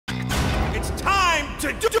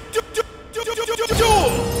to duel!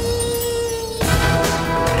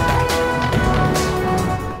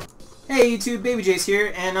 Hey YouTube, Baby Jace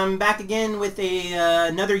here, and I'm back again with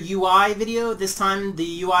another UI video. This time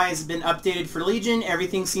the UI has been updated for Legion.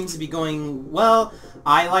 Everything seems to be going well.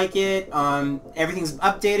 I like it. Everything's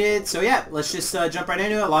updated. So yeah, let's just jump right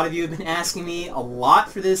into it. A lot of you have been asking me a lot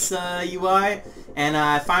for this UI, and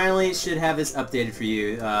I finally should have this updated for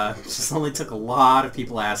you. It just only took a lot of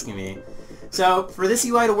people asking me. So for this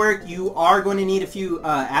UI to work, you are going to need a few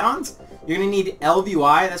add-ons. You're going to need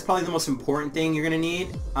ELVUI, that's probably the most important thing you're going to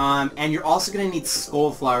need. And you're also going to need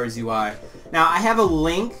Skullflowers UI. Now, I have a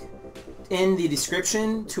link in the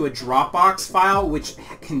description to a Dropbox file which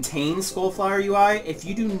contains Skullflower UI. If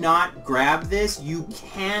you do not grab this, you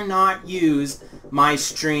cannot use my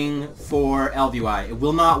string for ELVUI. It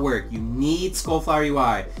will not work. You need Skullflower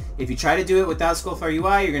UI. If you try to do it without Skullflower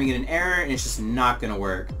UI, you're going to get an error and it's just not going to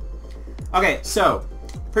work. Okay, so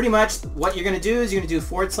pretty much what you're going to do is you're going to do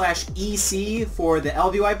 /EC for the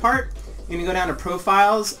ELVUI part. You're going to go down to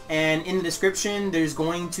Profiles, and in the description there's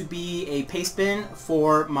going to be a paste bin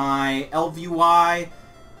for my ELVUI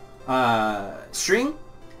string.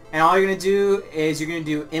 And all you're going to do is you're going to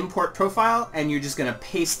do Import Profile, and you're just going to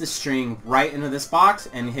paste the string right into this box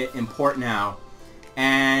and hit Import Now.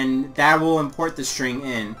 And that will import the string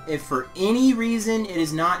in. If for any reason it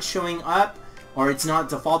is not showing up, or it's not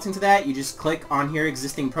defaulting to that, you just click on here,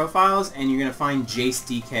 existing profiles, and you're going to find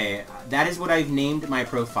JaceDK. That is what I've named my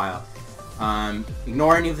profile.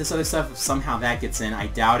 Ignore any of this other stuff if somehow that gets in. I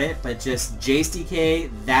doubt it, but just JaceDK,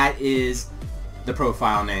 that is the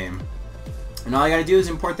profile name. And all you got to do is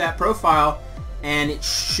import that profile, and it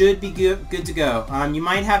should be good to go. You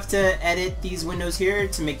might have to edit these windows here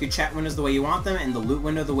to make your chat windows the way you want them, and the loot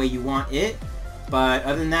window the way you want it. But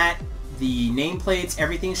other than that, the nameplates,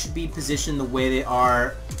 everything should be positioned the way they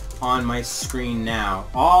are on my screen now.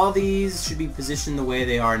 All these should be positioned the way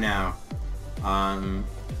they are now.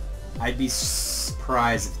 I'd be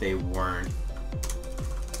surprised if they weren't.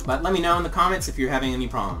 But let me know in the comments if you're having any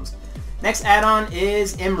problems. Next add-on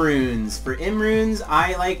is mRunes. For mRunes,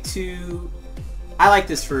 I like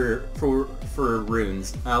this for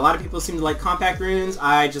runes. A lot of people seem to like compact runes.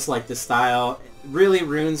 I just like this style. Really,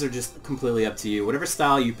 runes are just completely up to you. Whatever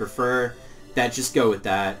style you prefer, just go with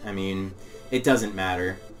that. I mean, it doesn't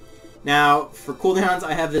matter. Now, for cooldowns,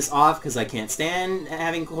 I have this off because I can't stand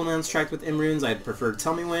having cooldowns tracked with mRunes. I prefer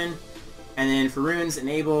TellMeWhen. And then for runes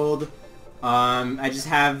enabled, I just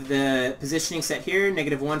have the positioning set here.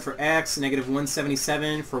 -1 for X,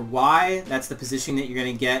 -177 for Y. That's the positioning that you're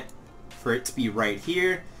going to get for it to be right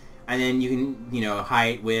here. And then you can,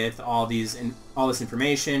 height, width, all this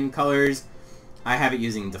information, colors. I have it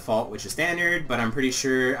using default, which is standard, but I'm pretty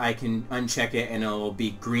sure I can uncheck it and it'll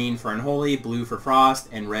be green for unholy, blue for frost,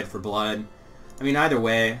 and red for blood. I mean, either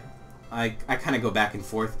way, I kind of go back and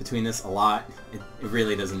forth between this a lot. It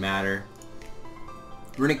really doesn't matter.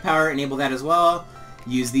 Runic power, enable that as well.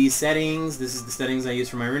 Use these settings. This is the settings I use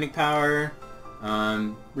for my runic power.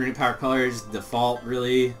 Runic power colors, default,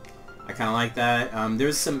 really. I kind of like that.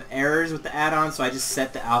 There's some errors with the add-on, so I just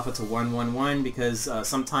set the alpha to 111 because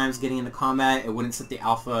sometimes getting into combat, it wouldn't set the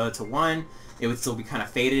alpha to 1. It would still be kind of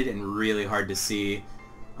faded and really hard to see.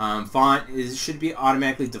 Font should be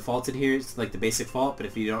automatically defaulted here. It's like the basic font, but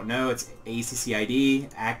if you don't know, it's ACCID,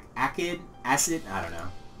 ACID, I don't know.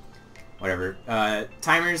 Whatever.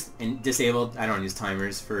 Timers and disabled. I don't use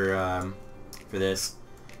timers for this.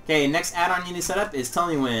 Okay, next add-on you need to set up is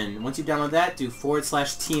TellMeWhen. Once you download that, do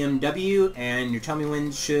 /TMW, and your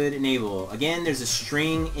TellMeWhen should enable. Again, there's a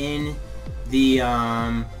string in the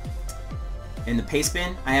paste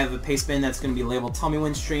bin. I have a paste bin that's going to be labeled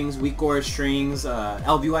TellMeWhen strings, WeakAuras strings,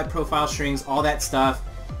 ELVUI profile strings. All that stuff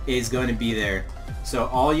is going to be there. So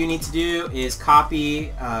all you need to do is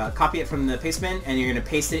copy it from the paste bin, and you're going to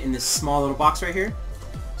paste it in this small little box right here.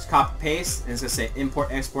 Just copy paste, and it's going to say import,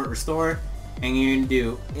 export, restore. And you're going to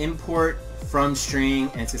do import from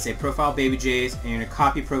string, and it's going to say profile Baby Jace, and you're going to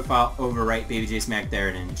copy profile, overwrite Baby Jace Mac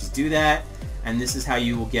Theridon. Just do that, and this is how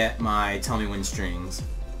you will get my TellMeWhen strings.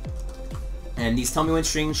 And these TellMeWhen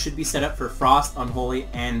strings should be set up for Frost, Unholy,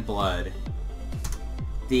 and Blood.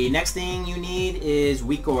 The next thing you need is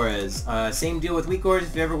WeakAuras. Same deal with WeakAuras. If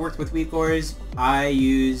you've ever worked with WeakAuras, I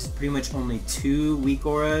use pretty much only 2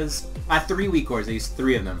 WeakAuras. 3 WeakAuras. I use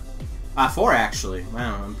 3 of them. 4 actually.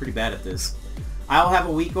 Wow, I'm pretty bad at this. I will have a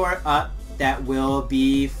WeakAura up that will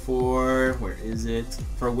be for, where is it?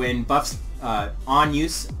 For when buffs on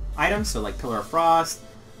use items, so like Pillar of Frost,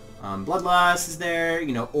 Bloodlust is there,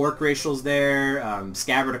 Orc Racial's there,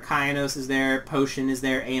 Scabbard of Kainos is there, Potion is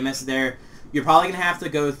there, AMS is there. You're probably going to have to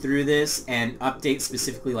go through this and update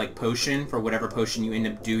specifically like potion for whatever potion you end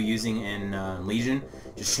up using in Legion.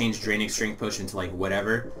 Just change Draining Strength potion to like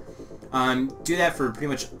whatever. Do that for pretty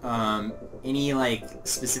much any like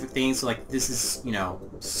specific things. So like this is, you know,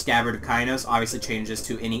 Scabbard of Kainos. Obviously change this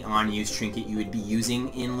to any on-use trinket you would be using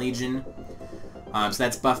in Legion. So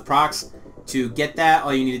that's buff procs. To get that,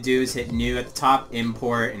 all you need to do is hit new at the top,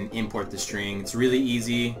 import, and import the string. It's really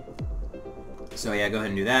easy. So yeah, go ahead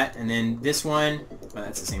and do that. And then this one, well,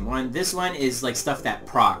 that's the same one. This one is like stuff that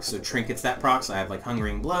procs, so trinkets that procs. So I have like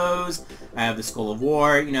Hungering Blows, I have the Skull of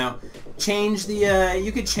War, you know. Change the,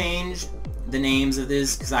 you could change the names of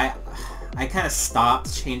this, because I kind of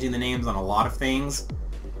stopped changing the names on a lot of things.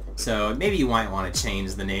 So maybe you might want to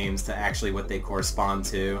change the names to actually what they correspond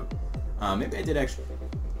to. Maybe I did actually,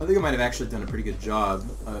 I think I might have actually done a pretty good job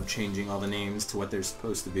of changing all the names to what they're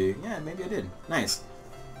supposed to be. Yeah, maybe I did. Nice.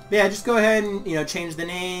 But yeah, just go ahead and, you know, change the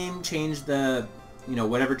name, change the, you know,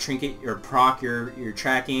 whatever trinket or proc you're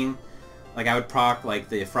tracking. Like I would proc like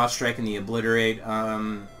the Frost Strike and the Obliterate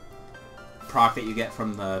proc that you get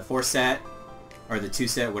from the 4 set or the 2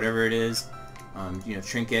 set, whatever it is. You know,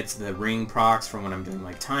 trinkets, the ring procs from when I'm doing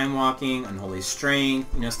like Time Walking, Unholy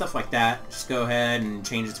Strength, you know, stuff like that. Just go ahead and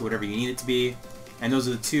change it to whatever you need it to be. And those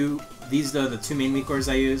are the two, these are the two main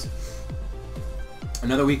WeakAuras I use.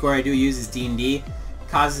 Another WeakAura I do use is D&D.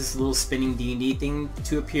 Causes this little spinning D&D thing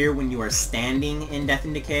to appear when you are standing in Death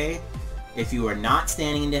and Decay. If you are not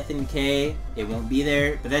standing in Death and Decay, it won't be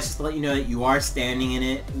there. But that's just to let you know that you are standing in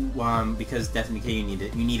it, because Death and Decay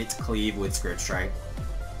you need it to cleave with Scourge Strike.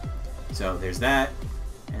 So there's that.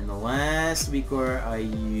 And the last WeakAura I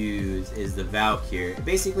use is the Valkyr. It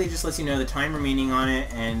basically just lets you know the time remaining on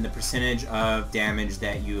it and the percentage of damage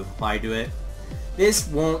that you have applied to it. This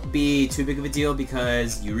won't be too big of a deal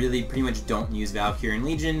because you really pretty much don't use Valkyr in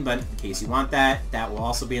Legion, but in case you want that, that will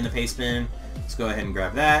also be in the paste bin. Let's go ahead and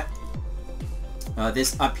grab that.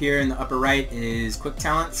 This up here in the upper right is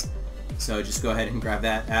Quicktalents, so just go ahead and grab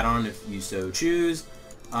that add-on if you so choose.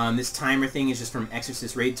 This timer thing is just from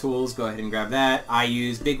Exorcist Raid Tools. Go ahead and grab that. I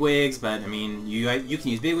use Bigwigs, but I mean, you can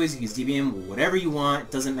use Bigwigs, you can use DBM, whatever you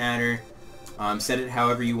want, doesn't matter. Set it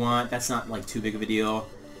however you want. That's not like too big of a deal.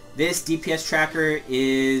 This DPS tracker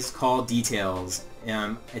is called Details.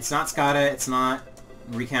 It's not SCADA, it's not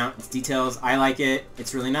Recount, it's Details. I like it.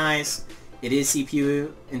 It's really nice. It is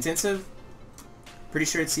CPU intensive. Pretty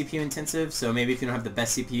sure it's CPU intensive, so maybe if you don't have the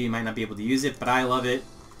best CPU, you might not be able to use it, but I love it.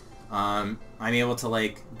 I'm able to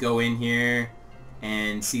like go in here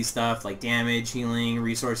and see stuff like damage, healing,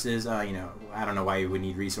 resources. You know, I don't know why you would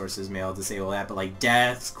need resources, maybe I'll disable that, but like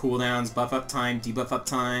deaths, cooldowns, buff up time, debuff up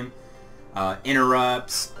time.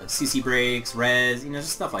 Interrupts, CC breaks, res, you know,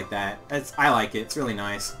 just stuff like that. I like it. It's really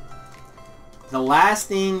nice. The last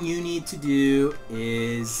thing you need to do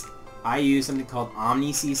is I use something called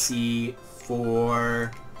OmniCC for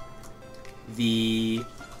the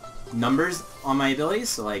numbers on my abilities.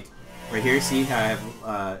 So like right here, see how I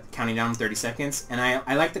have counting down 30 seconds, and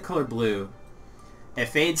I like the color blue. It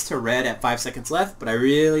fades to red at 5 seconds left, but I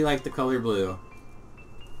really like the color blue.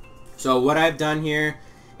 So what I've done here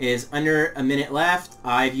is under a minute left,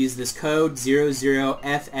 I've used this code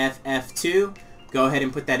 00FFF2. Go ahead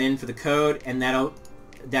and put that in for the code, and that'll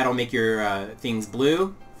make your things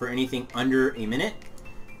blue for anything under a minute.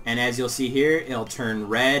 And as you'll see here, it'll turn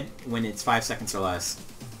red when it's 5 seconds or less.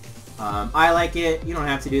 I like it. You don't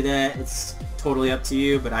have to do that. It's totally up to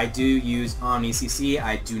you, but I do use OmniCC.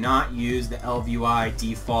 I do not use the ELVUI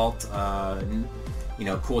default you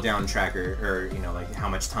know, cooldown tracker, or, you know, like how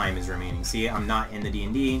much time is remaining. See, I'm not in the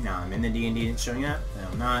D&D. Now I'm in the D&D, it's showing up, and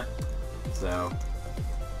I'm not. So,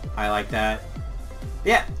 I like that. But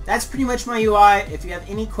yeah, that's pretty much my UI. If you have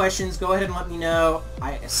any questions, go ahead and let me know.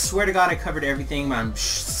 I swear to God I covered everything, but I'm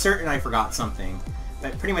certain I forgot something.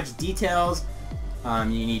 But pretty much details. You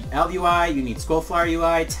need ELVUI, you need Skullflower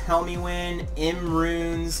UI, TellMeWhen,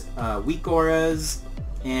 mRunes, WeakAuras,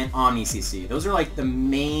 and OmniCC. Those are like the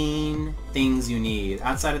main things you need.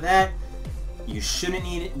 Outside of that, you shouldn't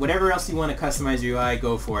need it. Whatever else you want to customize your UI,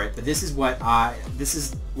 go for it. But this is what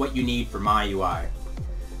you need for my UI.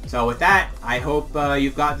 So with that, I hope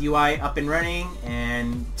you've got the UI up and running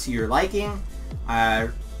and to your liking.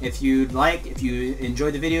 If you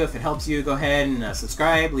enjoyed the video, if it helps you, go ahead and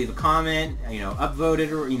subscribe, leave a comment, you know, upvote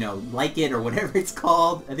it, or, you know, like it, or whatever it's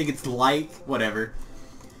called. I think it's like, whatever.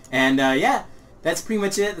 And yeah, that's pretty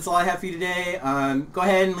much it. That's all I have for you today. Go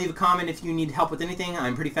ahead and leave a comment if you need help with anything.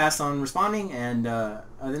 I'm pretty fast on responding, and other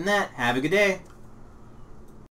than that, have a good day.